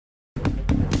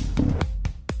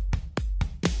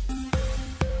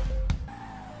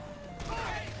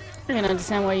I can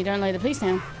understand why you don't lay the police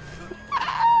down.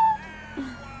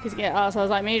 Because you get assholes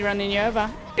like me running you over.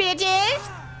 Bitches!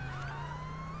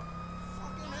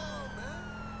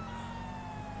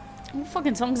 What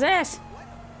fucking song's this?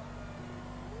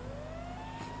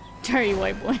 Dirty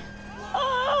white boy.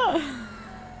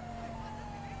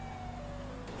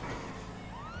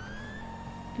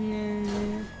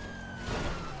 No.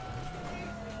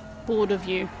 Bored of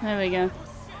you. There we go.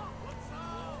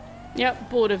 Yep,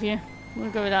 bored of you. We'll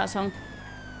go with that song.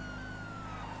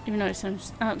 Even though it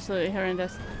sounds absolutely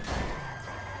horrendous.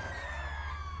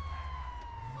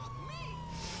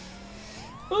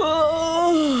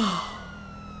 Oh.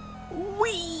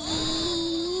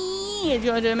 Wee! Do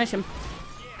you want to do a mission?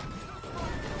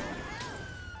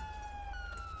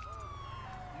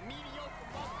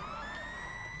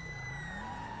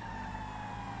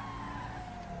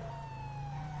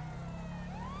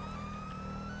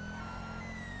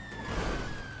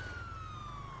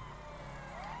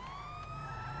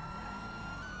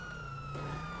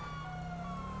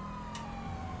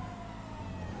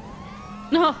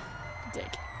 No,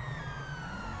 dick.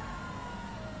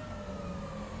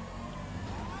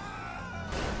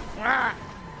 Ah.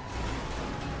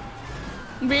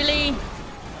 Really?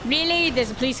 Really?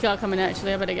 There's a police car coming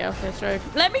actually. I better get off this road.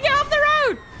 Let me get off the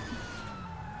road!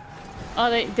 Oh,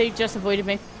 they just avoided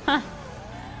me. Huh.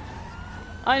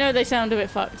 I know they sound a bit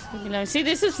fucked. You know, see,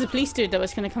 this is the police dude that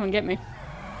was going to come and get me.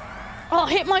 Oh,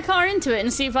 hit my car into it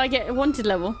and see if I get a wanted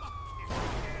level.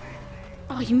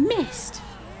 Oh, you missed.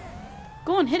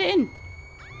 Go on, hit it in.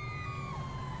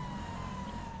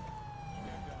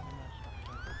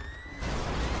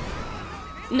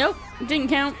 Nope, didn't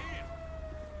count.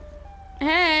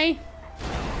 Hey.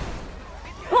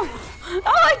 Oh,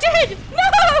 I did!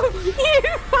 No!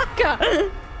 You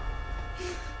fucker!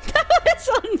 That was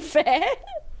unfair.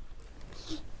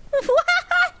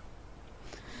 What?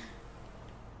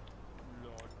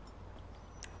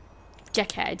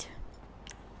 Jackhead.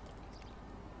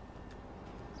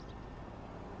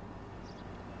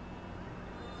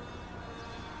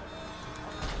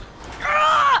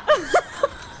 How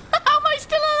am I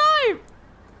still alive?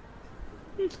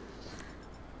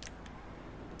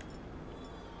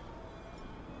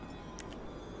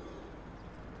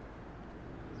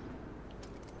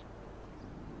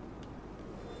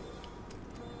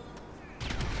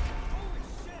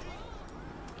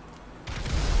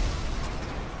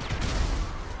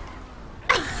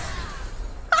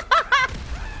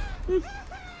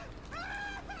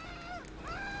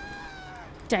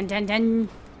 Dun dun dun.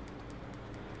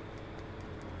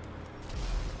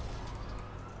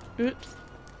 Oops.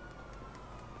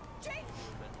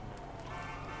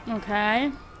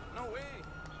 Okay. No way.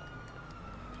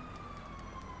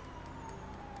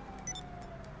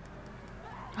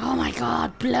 Oh my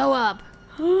god, blow up.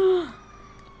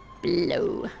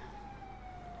 Blow.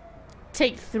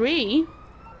 Take 3.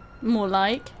 More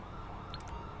like.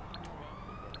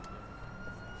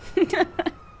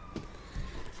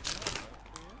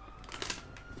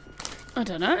 I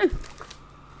don't know.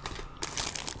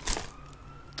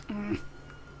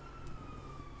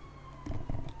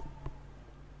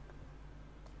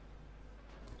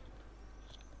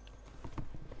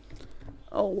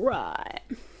 All right.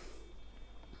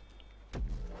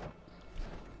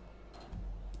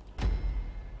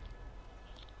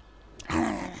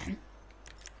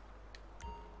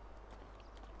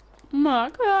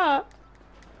 Mark up.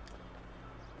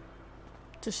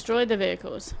 Destroy the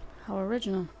vehicles. How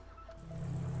original.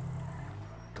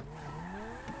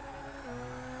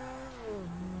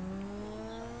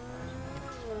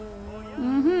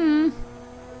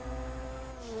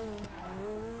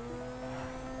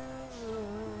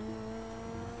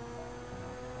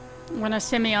 One of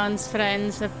Simeon's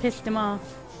friends have pissed him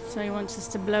off, so he wants us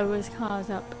to blow his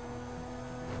cars up.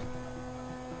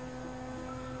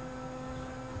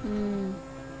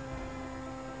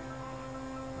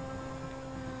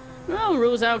 Well,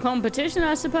 rules out competition,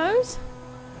 I suppose.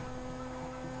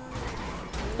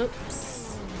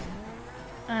 Oops.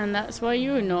 And that's why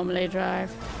you normally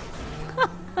drive.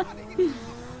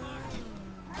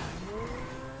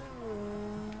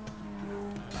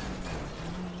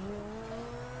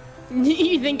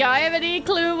 You think I have any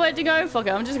clue where to go? Fuck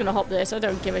it, I'm just gonna hop this. I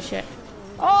don't give a shit.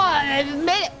 Oh, I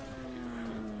admit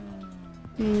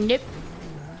it. Nope.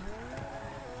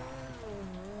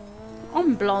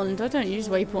 I'm blonde. I don't use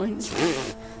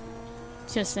waypoints.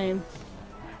 Just saying.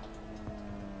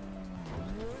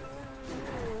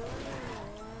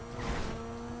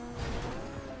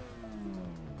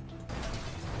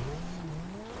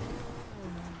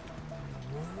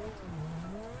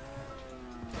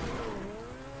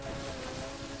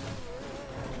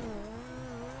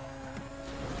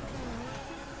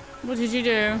 What did you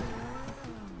do?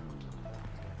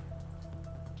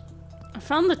 I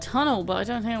found the tunnel, but I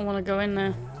don't think I want to go in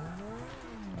there.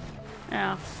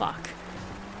 Ah, fuck.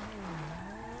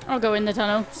 I'll go in the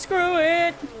tunnel. Screw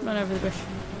it! Run over the bush.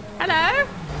 Hello?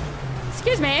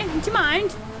 Excuse me, do you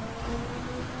mind?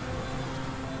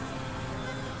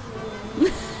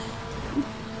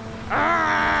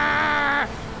 Ah!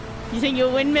 You think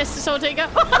you'll win, Mr. Soul Taker?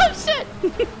 Oh, shit!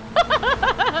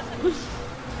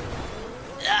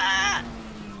 Ah!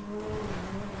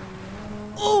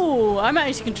 Oh, I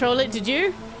managed to control it, did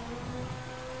you?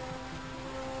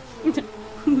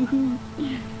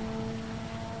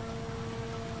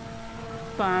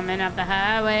 Bombing up the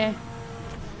highway.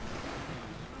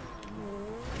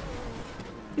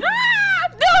 Ah!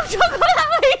 No, don't go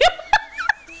that way!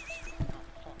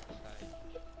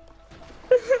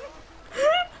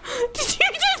 Did you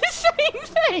do the same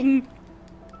thing?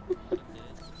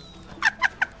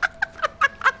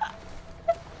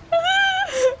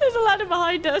 There's a ladder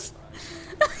behind us.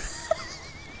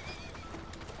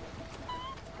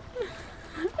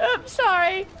 I'm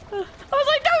sorry. I was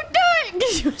like, don't do it!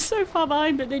 Because you were so far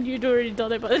behind, but then you'd already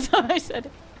done it by the time I said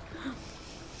it.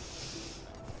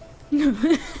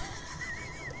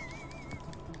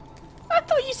 I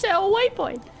thought you set a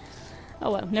waypoint.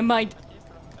 Oh well, never mind.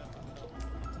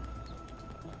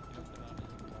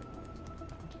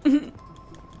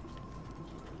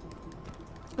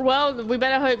 Well, we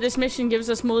better hope this mission gives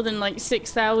us more than like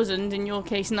 6,000, in your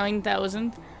case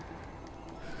 9,000.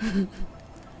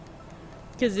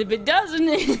 Because if it doesn't,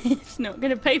 it's not going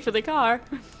to pay for the car.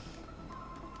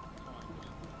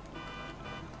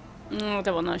 Oh, I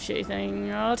don't want that shitty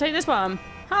thing. I'll take this one.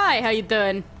 Hi, how you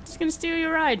doing? Just going to steal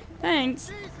your ride. Thanks.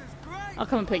 I'll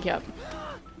come and pick you up.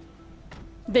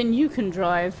 Then you can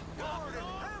drive.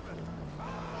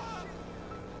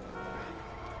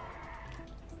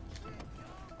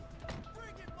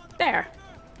 There.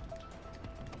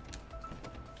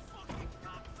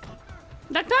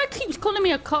 That guy keeps calling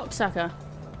me a cocksucker.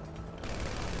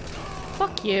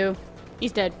 Fuck you.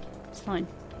 He's dead. It's fine.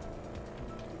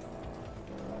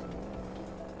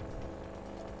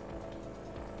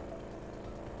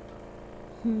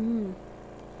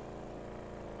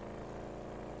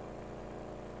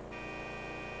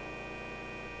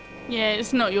 Yeah,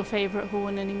 it's not your favourite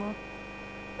horn anymore.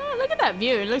 Oh, look at that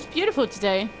view. It looks beautiful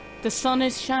today. The sun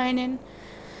is shining.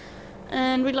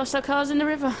 And we lost our cars in the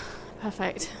river.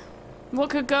 Perfect. What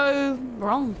could go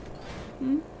wrong?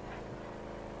 Hmm?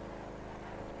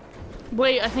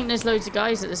 Wait, I think there's loads of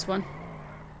guys at this one.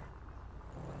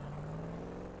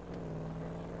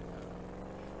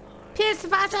 Pierce the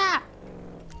water!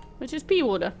 Which is pea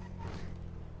water.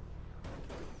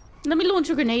 Let me launch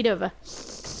a grenade over.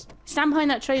 Stand behind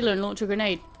that trailer and launch a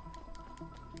grenade.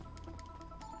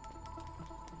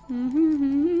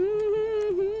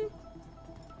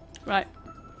 Right.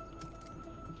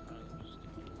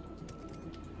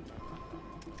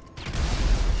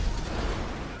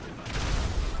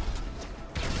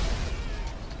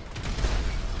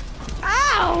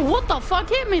 Ow! What the fuck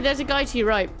hit me? There's a guy to your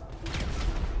right.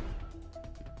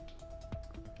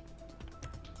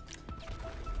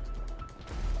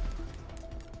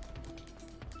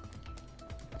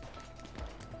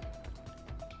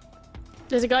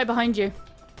 There's a guy behind you.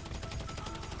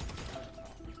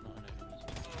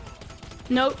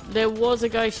 Nope, there was a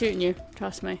guy shooting you.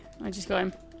 Trust me. I just got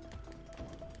him.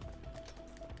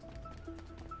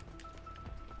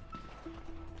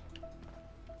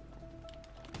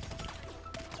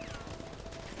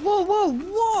 Whoa, whoa,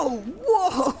 whoa,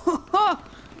 whoa!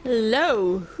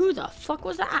 Hello, who the fuck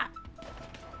was that?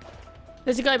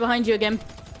 There's a guy behind you again.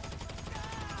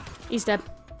 He's dead.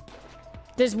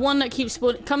 There's one that keeps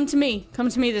spawning. Come to me. Come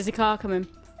to me. There's a car coming.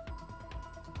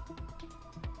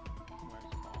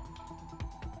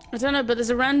 I don't know, but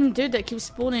there's a random dude that keeps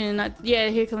spawning in that. Yeah,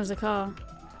 here comes the car.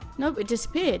 Nope, it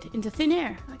disappeared into thin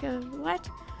air. Like a what?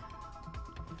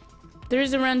 There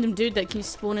is a random dude that keeps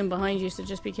spawning behind you, so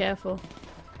just be careful.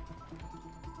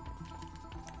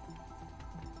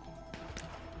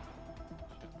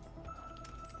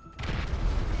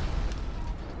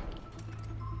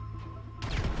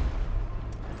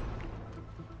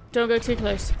 Don't go too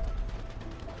close.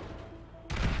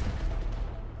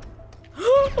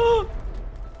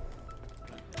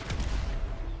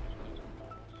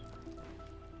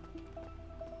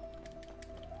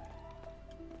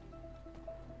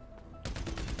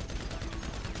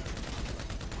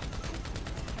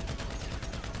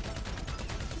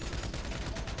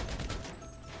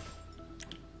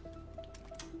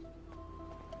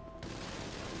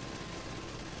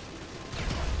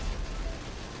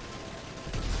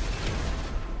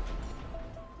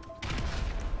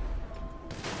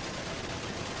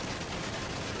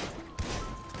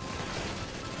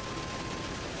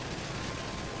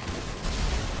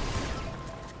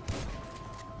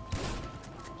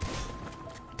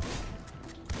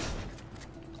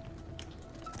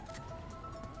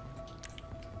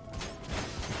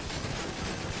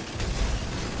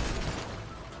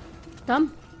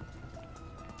 Come.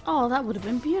 Oh, that would have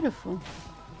been beautiful.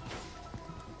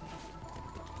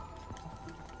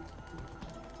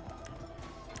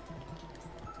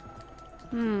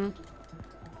 Hmm.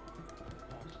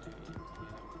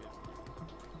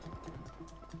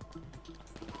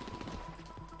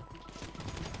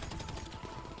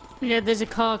 Yeah, there's a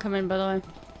car coming, by the way.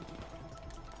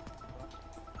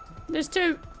 There's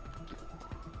two.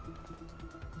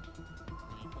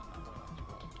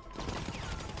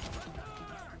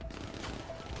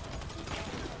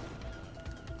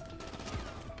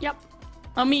 Yep.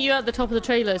 I'll meet you at the top of the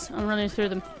trailers. I'm running through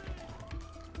them.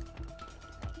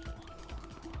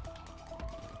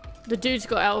 The dude's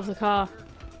got out of the car.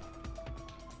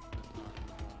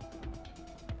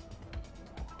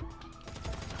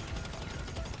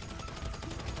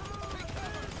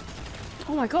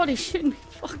 Oh my god, he's shooting me.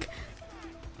 Fuck.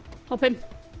 Hop in.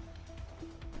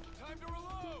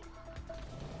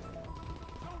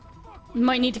 You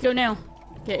might need to go now.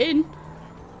 Get in.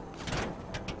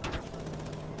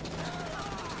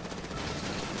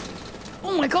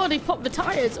 Oh my god, he popped the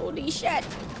tires. Holy shit.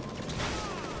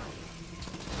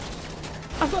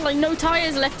 I've got like no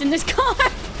tires left in this car.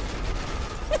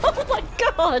 Oh my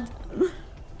god.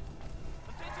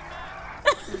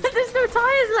 There's no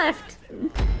tires left.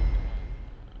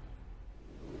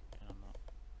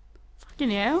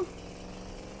 Fucking hell.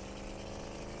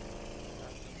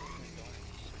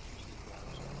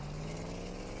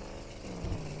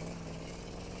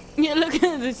 Yeah, look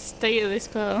at the state of this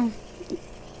car.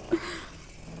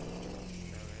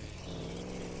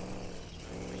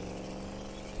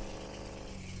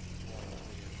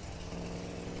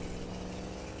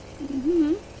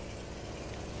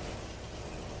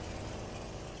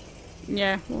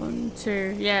 Yeah, 1,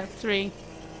 2, yeah, 3.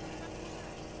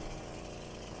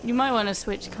 You might want to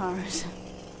switch cars.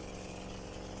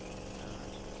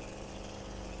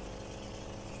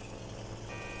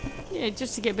 Yeah,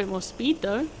 just to get a bit more speed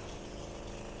though.